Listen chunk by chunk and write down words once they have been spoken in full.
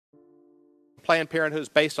Planned Parenthood is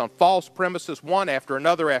based on false premises, one after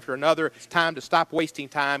another after another. It's time to stop wasting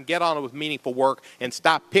time, get on with meaningful work, and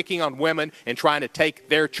stop picking on women and trying to take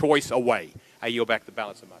their choice away. I yield back the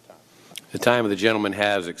balance of my time. The time of the gentleman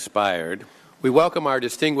has expired. We welcome our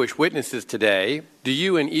distinguished witnesses today. Do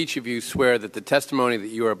you and each of you swear that the testimony that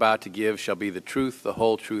you are about to give shall be the truth, the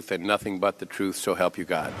whole truth, and nothing but the truth, so help you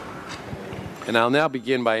God? And I'll now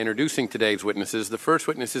begin by introducing today's witnesses. The first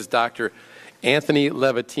witness is Dr. Anthony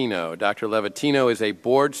Levatino. Dr. Levatino is a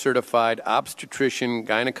board-certified obstetrician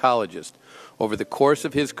gynecologist. Over the course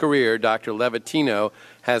of his career, Dr. Levatino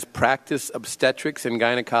has practiced obstetrics and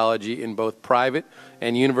gynecology in both private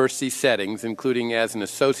and university settings, including as an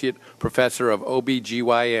associate professor of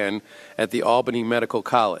OB/GYN at the Albany Medical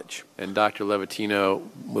College. And Dr. Levatino,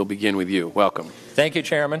 we'll begin with you. Welcome. Thank you,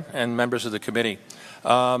 Chairman and members of the committee.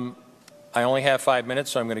 I only have 5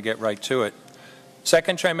 minutes, so I'm going to get right to it.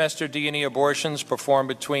 Second trimester D&E abortions performed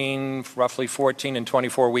between roughly 14 and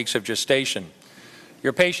 24 weeks of gestation.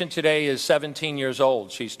 Your patient today is 17 years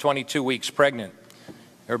old. She's 22 weeks pregnant.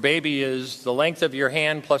 Her baby is the length of your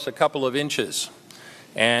hand plus a couple of inches.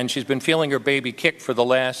 And she's been feeling her baby kick for the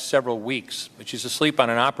last several weeks, but she's asleep on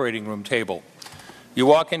an operating room table. You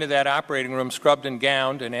walk into that operating room scrubbed and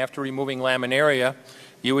gowned, and after removing laminaria,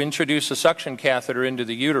 you introduce a suction catheter into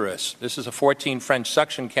the uterus. This is a 14 French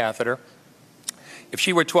suction catheter. If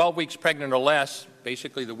she were 12 weeks pregnant or less,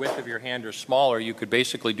 basically the width of your hand or smaller, you could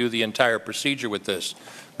basically do the entire procedure with this.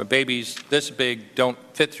 But babies this big don't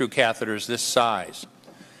fit through catheters this size.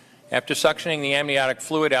 After suctioning the amniotic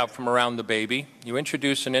fluid out from around the baby, you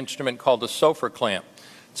introduce an instrument called a Sofer clamp.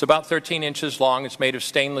 It's about 13 inches long. It's made of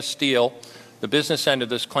stainless steel. The business end of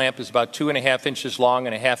this clamp is about 2.5 inches long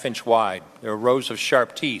and 1/2 inch wide. There are rows of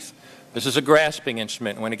sharp teeth. This is a grasping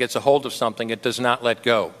instrument. When it gets a hold of something, it does not let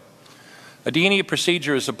go. A D&E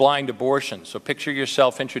procedure is a blind abortion, so picture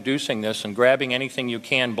yourself introducing this and grabbing anything you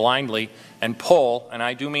can blindly and pull, and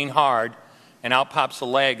I do mean hard, and out pops a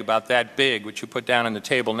leg about that big, which you put down on the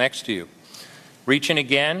table next to you. Reach in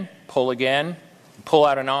again, and pull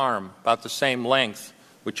out an arm about the same length,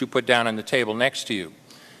 which you put down on the table next to you.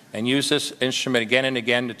 And use this instrument again and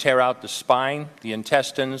again to tear out the spine, the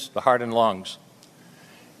intestines, the heart and lungs.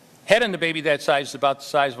 Head on the baby that size is about the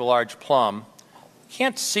size of a large plum.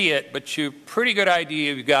 Can't see it, but you pretty good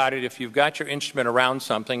idea you've got it if you've got your instrument around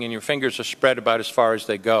something and your fingers are spread about as far as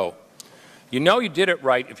they go. You know you did it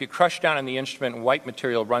right if you crush down on the instrument and white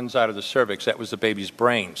material runs out of the cervix. That was the baby's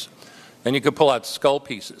brains. Then you could pull out skull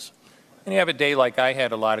pieces. And you have a day like I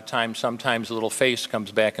had a lot of times, sometimes a little face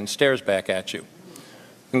comes back and stares back at you.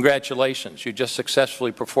 Congratulations, you just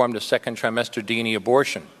successfully performed a second trimester D&E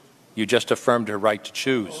abortion. You just affirmed her right to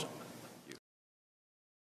choose.